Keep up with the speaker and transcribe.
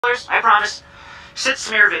I promise. Sid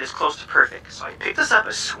Smearvid is close to perfect, so I picked us up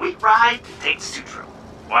a sweet ride to take the Sutro.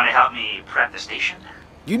 Want to help me prep the station?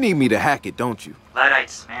 You need me to hack it, don't you?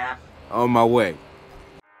 Luddites, man. On my way.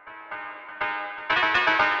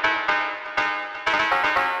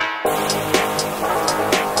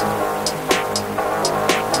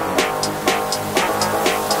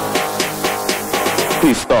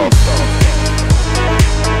 Please stop.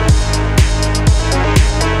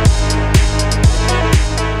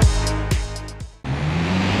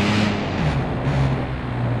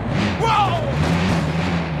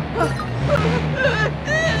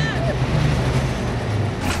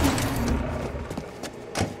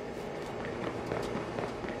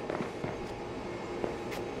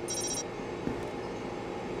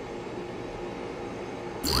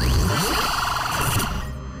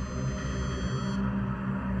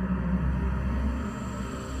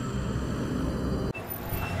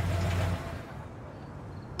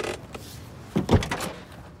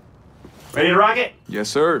 Ready to rock it? Yes,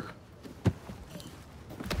 sir.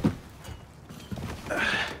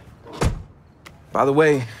 By the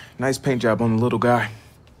way, nice paint job on the little guy.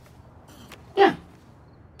 Yeah.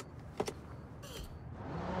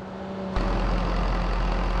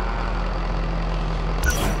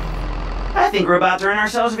 I think we're about to earn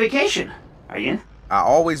ourselves a vacation. Are you in? I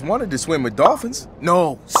always wanted to swim with dolphins.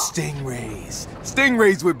 No, stingrays.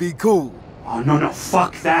 Stingrays would be cool. Oh, no,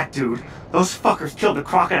 fuck that, dude. Those fuckers killed the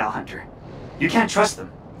crocodile hunter. You can't trust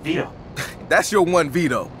them. Veto. That's your one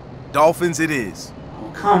veto. Dolphins it is.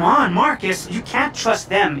 Oh, come on, Marcus. You can't trust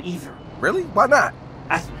them either. Really? Why not?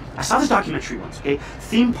 I saw this documentary once, okay?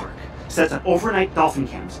 Theme park sets up overnight dolphin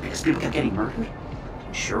camps because people kept getting murdered.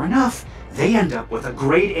 And sure enough, they end up with a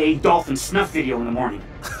grade A dolphin snuff video in the morning.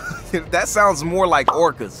 That sounds more like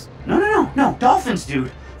orcas. No. Dolphins,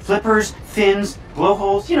 dude. Flippers, fins,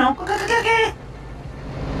 blowholes, you know.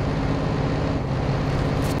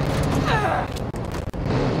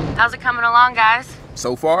 How's it coming along, guys?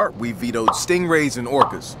 So far, we vetoed stingrays and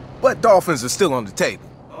orcas, but dolphins are still on the table.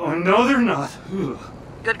 Oh, no, they're not. Ugh.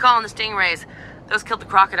 Good call on the stingrays. Those killed the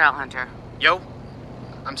crocodile hunter. Yo,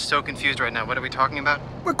 I'm so confused right now. What are we talking about?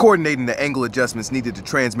 We're coordinating the angle adjustments needed to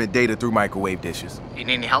transmit data through microwave dishes. You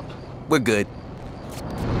need any help? We're good.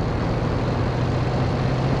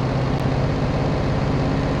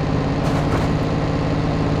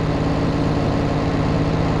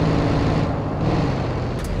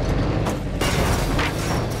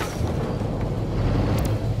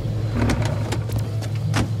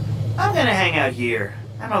 I'm gonna hang out here.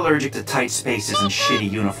 I'm allergic to tight spaces and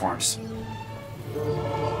shitty uniforms.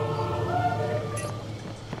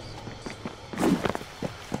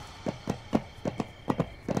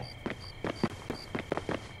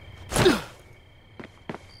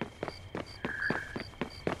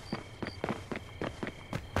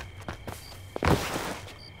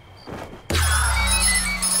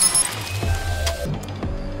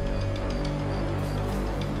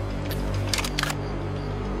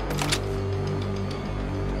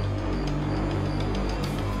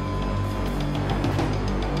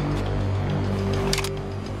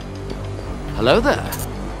 Hello there.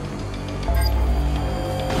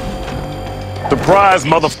 Surprise,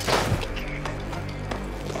 mother...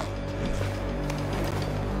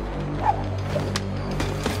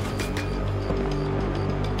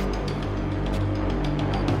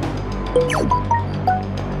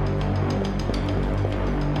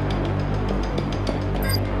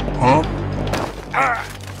 Huh? Ah.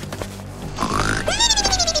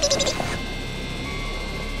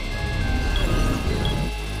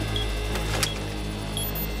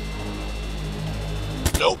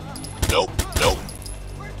 Nope.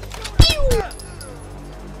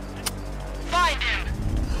 Find him!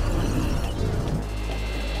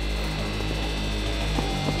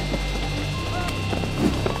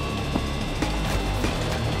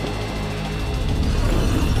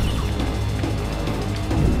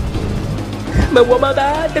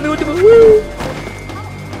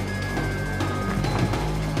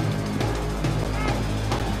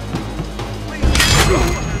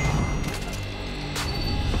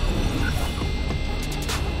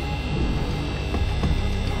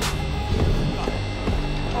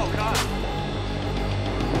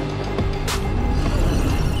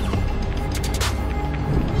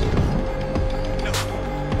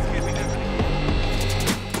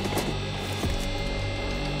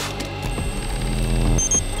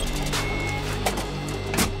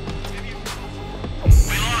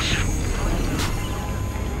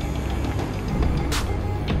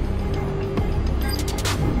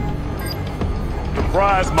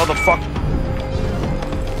 Surprise, motherfucker.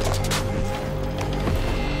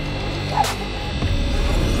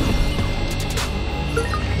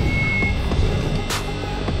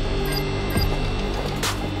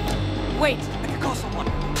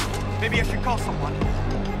 Maybe I should call someone.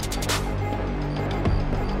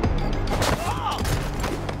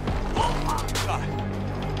 Oh God.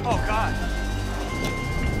 Oh God.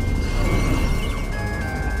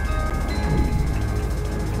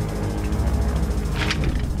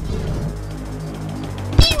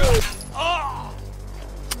 Oh!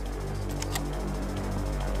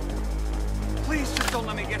 Please just don't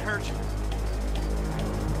let me get hurt.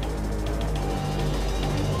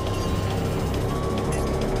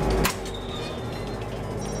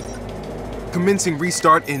 Commencing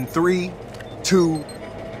restart in 3, 2,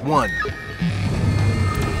 1.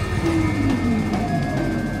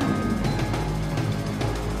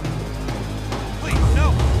 Please,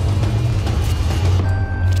 no.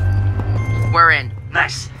 We're in.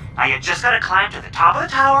 Nice. Now you just gotta climb to the top of the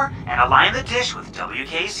tower and align the dish with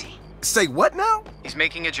WKZ. Say what now? He's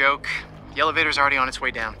making a joke. The elevator's already on its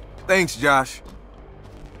way down. Thanks, Josh.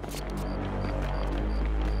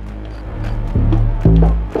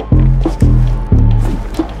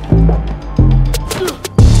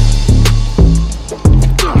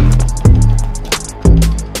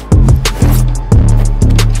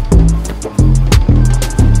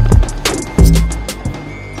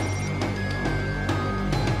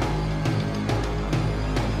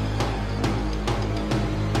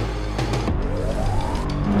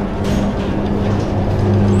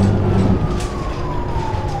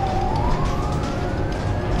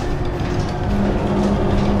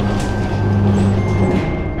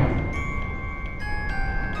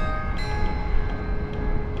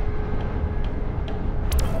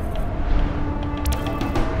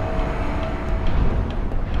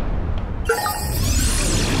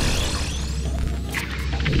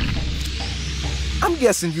 I'm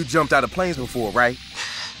guessing you jumped out of planes before, right?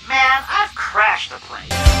 Man, I've crashed a plane.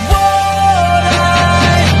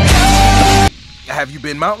 Have you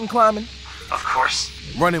been mountain climbing? Of course.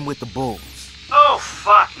 Running with the bulls? Oh,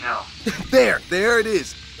 fuck no. There it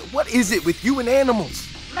is. What is it with you and animals?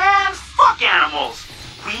 Man, fuck animals.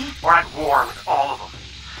 We are at war with all of them.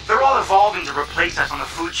 They're all evolving to replace us on the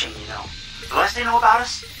food chain, you know. The less they know about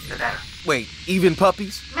us, the better. Wait, even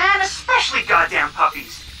puppies? Man, especially goddamn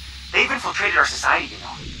puppies. They've infiltrated our society, you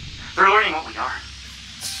know. They're learning what we are.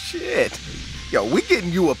 Shit. Yo, we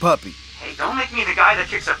getting you a puppy. Hey, don't make me the guy that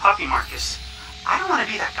kicks a puppy, Marcus. I don't want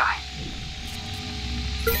to be that guy.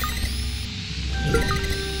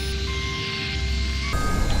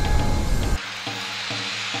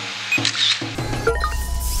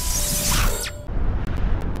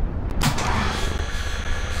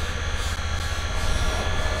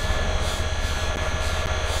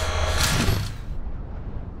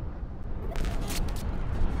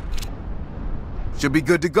 Should be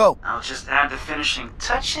good to go. I'll just add the finishing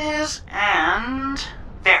touches, and...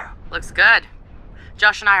 there. Looks good.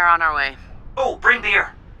 Josh and I are on our way. Oh, bring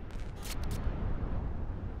beer.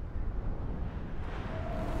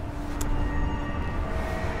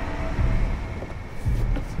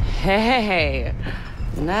 Hey,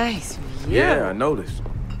 nice view. Yeah, I noticed.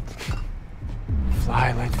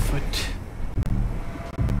 Fly, Lightfoot.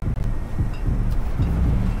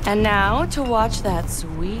 And now to watch that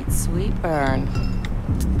sweet, sweet burn.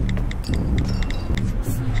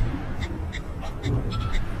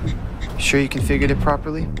 Sure you configured it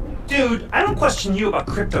properly? Dude, I don't question you about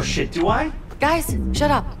crypto shit, do I? Guys,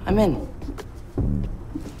 shut up. I'm in.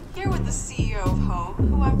 Here with the CEO of Haum,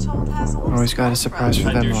 who I'm told has a little Always got a surprise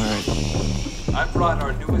for them, all right. I brought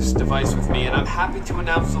our newest device with me, and I'm happy to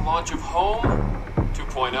announce the launch of Haum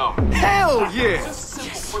 2.0. Hell yeah! Just a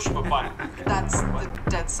simple push of a button. That's the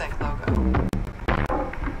DeadSec logo.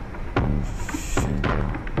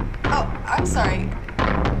 Oh, I'm sorry.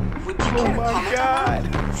 Would you care to comment on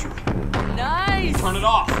that? Nice! Turn it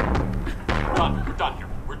off. We're done. We're done here.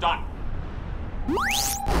 We're done.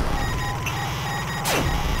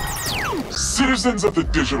 Citizens of the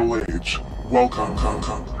digital age, welcome.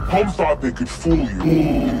 Haum thought they could fool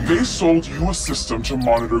you. They sold you a system to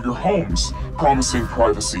monitor your homes, promising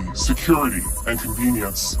privacy, security, and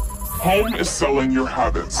convenience. Haum is selling your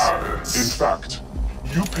habits. In fact,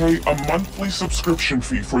 you pay a monthly subscription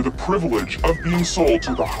fee for the privilege of being sold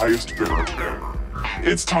to the highest bidder.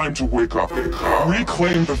 It's time to wake up.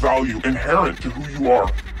 Reclaim the value inherent to who you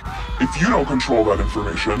are. If you don't control that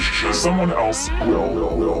information, someone else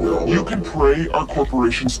will. You can pray our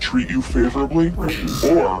corporations treat you favorably,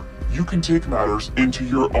 or you can take matters into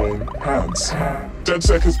your own hands.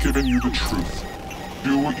 DeadSec has given you the truth.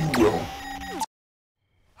 Do what you will.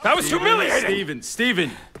 That was humiliating!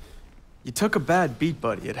 Steven. You took a bad beat,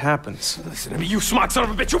 buddy. It happens. Listen to me, you smart son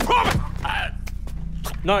of a bitch. You promised!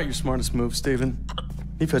 Not your smartest move, Steven.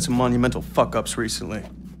 You've had some monumental fuck-ups recently.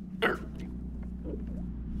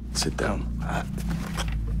 Sit down.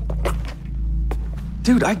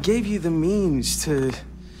 Dude, I gave you the means to,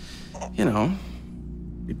 you know,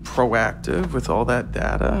 be proactive with all that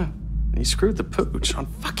data. And you screwed the pooch on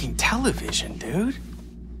fucking television, dude.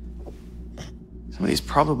 Somebody's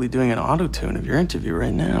probably doing an auto-tune of your interview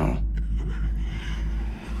right now.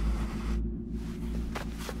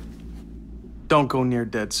 Don't go near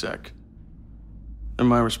DedSec. They're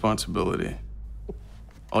my responsibility.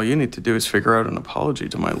 All you need to do is figure out an apology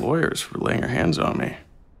to my lawyers for laying your hands on me.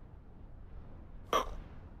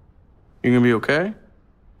 You gonna be okay?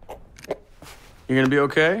 You gonna be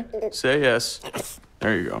okay? Say yes.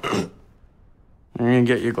 There you go. I'm gonna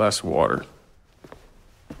get you a glass of water.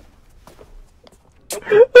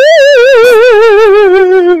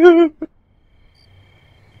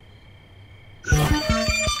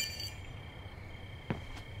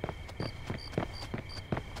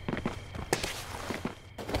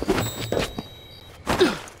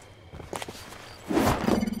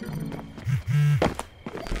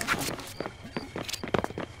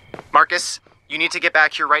 Marcus, you need to get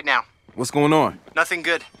back here right now. What's going on? Nothing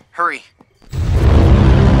good. Hurry.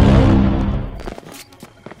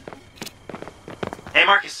 Hey,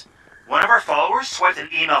 Marcus. One of our followers swiped an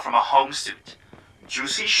email from a Haum suit.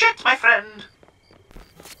 Juicy shit, my friend.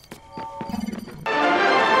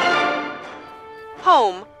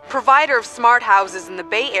 Haum, provider of smart houses in the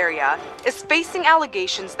Bay Area, is facing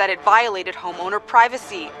allegations that it violated homeowner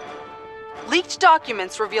privacy. Leaked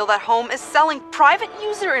documents reveal that Haum is selling private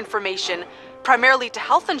user information, primarily to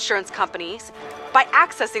health insurance companies, by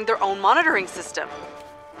accessing their own monitoring system.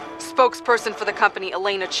 Spokesperson for the company,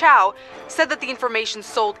 Elena Chow, said that the information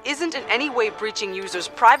sold isn't in any way breaching users'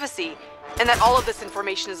 privacy, and that all of this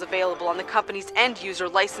information is available on the company's end-user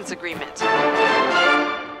license agreement.